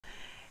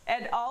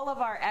And all of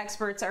our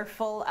experts are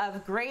full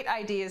of great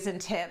ideas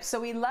and tips, so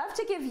we love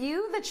to give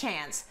you the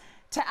chance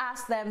to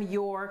ask them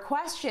your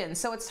questions.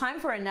 So it's time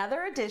for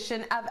another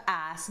edition of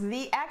Ask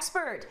the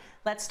Expert.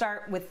 Let's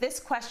start with this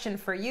question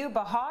for you,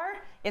 Bahar.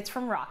 It's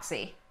from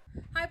Roxy.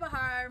 Hi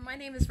Bahar, my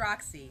name is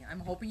Roxy. I'm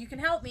hoping you can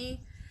help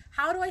me.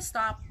 How do I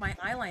stop my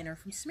eyeliner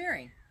from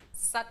smearing?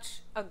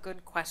 Such a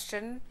good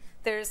question.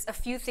 There's a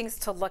few things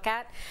to look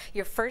at.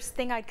 Your first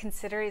thing I'd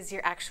consider is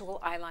your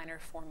actual eyeliner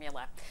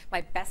formula.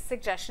 My best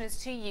suggestion is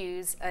to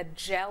use a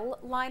gel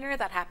liner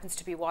that happens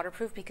to be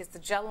waterproof, because the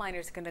gel liner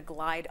is going to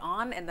glide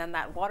on, and then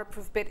that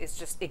waterproof bit is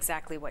just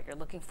exactly what you're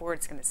looking for.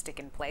 It's going to stick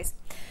in place.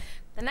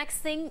 The next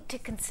thing to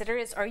consider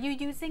is, are you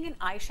using an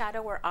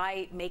eyeshadow or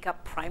eye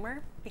makeup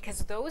primer?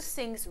 Because those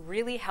things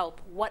really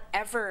help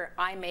whatever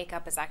eye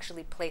makeup is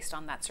actually placed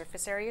on that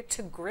surface area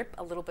to grip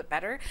a little bit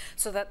better,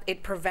 so that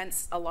it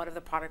prevents a lot of the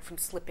product from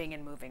slipping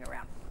and moving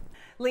around.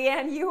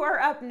 Leigh-Ann, you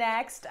are up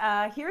next.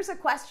 Here's a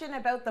question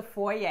about the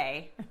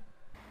foyer.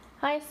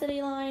 Hi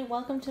Cityline,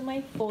 welcome to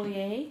my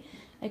foyer.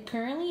 I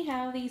currently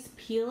have these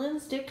peel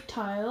and stick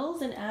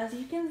tiles, and as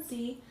you can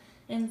see,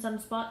 in some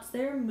spots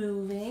they're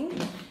moving.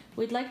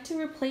 We'd like to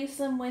replace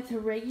them with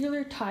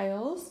regular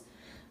tiles.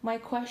 My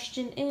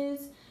question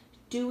is,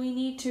 do we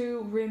need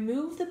to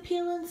remove the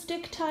peel and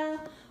stick tile,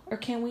 or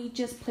can we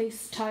just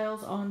place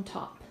tiles on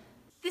top?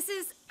 This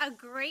is a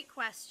great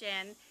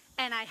question,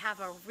 and I have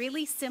a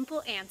really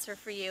simple answer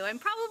for you, and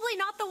probably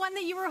not the one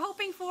that you were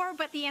hoping for,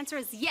 but the answer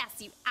is yes,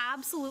 you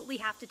absolutely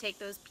have to take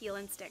those peel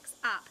and sticks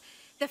up.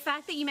 The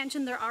fact that you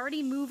mentioned they're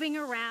already moving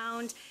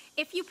around,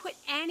 if you put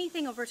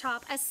anything over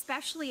top,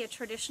 especially a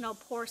traditional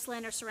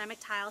porcelain or ceramic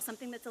tile,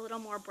 something that's a little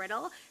more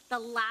brittle, the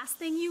last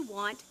thing you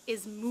want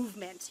is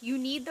movement. You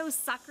need those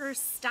suckers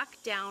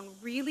stuck down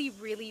really,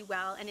 really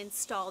well and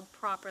installed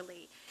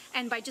properly.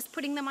 And by just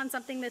putting them on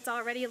something that's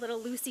already a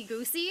little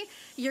loosey-goosey,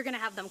 you're gonna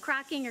have them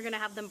cracking, you're gonna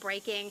have them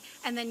breaking,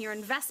 and then your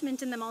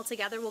investment in them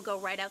altogether will go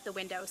right out the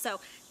window. So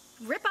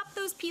rip up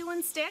those peel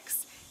and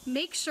sticks.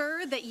 Make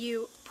sure that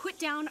you put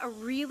down a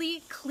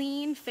really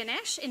clean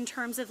finish in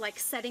terms of like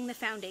setting the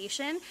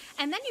foundation,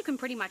 and then you can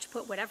pretty much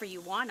put whatever you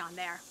want on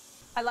there.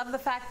 I love the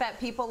fact that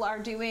people are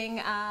doing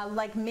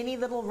like mini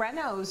little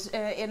renos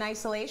in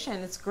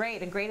isolation. It's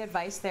great, and great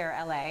advice there,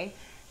 LA.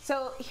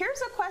 So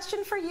here's a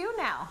question for you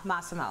now,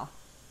 Massimo.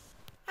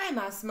 Hi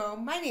Massimo,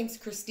 my name's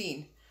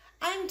Christine.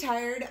 I'm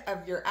tired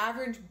of your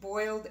average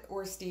boiled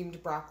or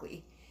steamed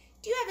broccoli.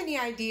 Do you have any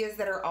ideas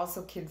that are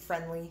also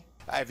kid-friendly?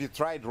 Have you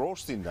tried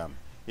roasting them?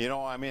 You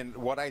know, I mean,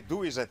 what I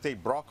do is I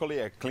take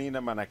broccoli, I clean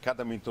them, and I cut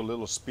them into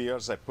little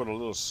spears. I put a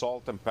little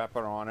salt and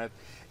pepper on it,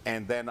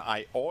 and then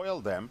I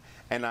oil them,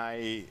 and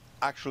I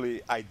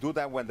do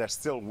that when they're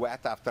still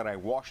wet after I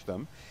wash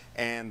them,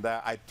 and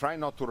I try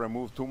not to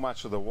remove too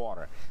much of the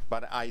water,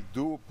 but I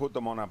do put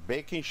them on a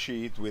baking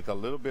sheet with a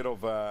little bit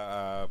of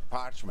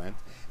parchment,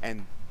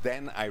 and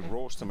then I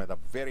roast them at a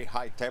very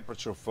high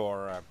temperature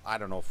for, I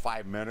don't know,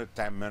 5 minutes,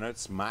 10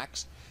 minutes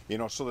max, you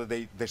know, so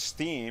that the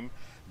steam,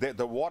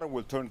 the water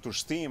will turn to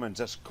steam and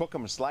just cook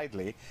them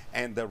slightly,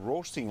 and the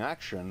roasting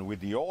action with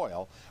the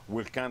oil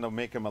will kind of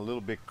make them a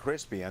little bit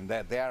crispy, and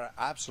they are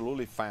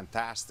absolutely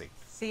fantastic.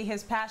 See,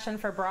 his passion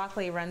for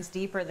broccoli runs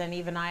deeper than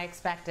even I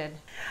expected.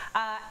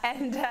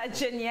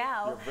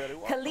 Janielle,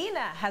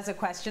 Kalina has a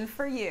question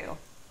for you.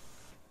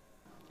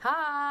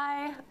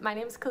 Hi, my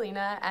name is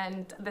Kalina,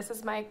 and this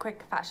is my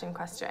quick fashion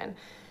question.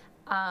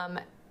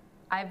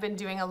 I've been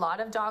doing a lot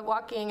of dog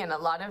walking and a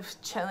lot of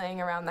chilling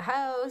around the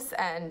house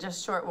and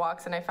just short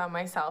walks, and I found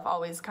myself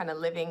always kind of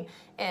living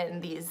in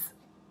these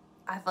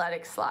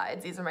athletic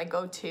slides. These are my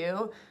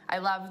go-to. I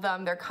love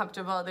them, they're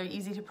comfortable, they're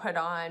easy to put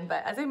on,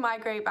 but as I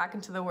migrate back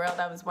into the world,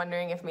 I was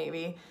wondering if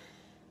maybe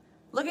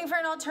looking for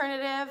an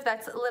alternative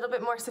that's a little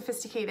bit more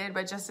sophisticated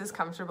but just as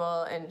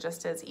comfortable and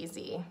just as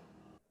easy.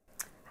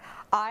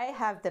 I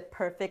have the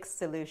perfect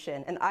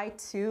solution, and I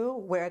too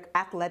wear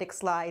athletic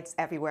slides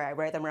everywhere. I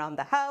wear them around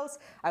the house,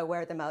 I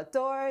wear them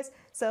outdoors.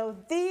 So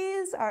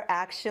these are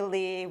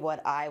actually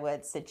what I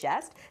would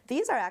suggest.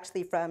 These are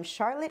actually from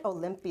Charlotte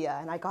Olympia,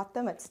 and I got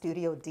them at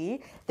Studio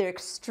D. They're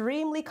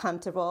extremely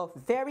comfortable,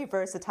 very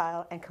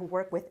versatile, and can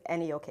work with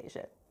any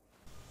occasion.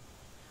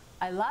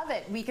 I love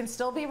it. We can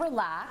still be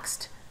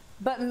relaxed,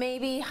 but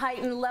maybe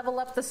level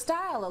up the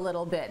style a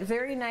little bit.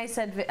 Very nice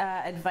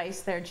advice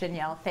there,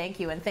 Janielle. Thank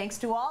you. And thanks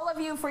to all of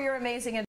you for your amazing advice.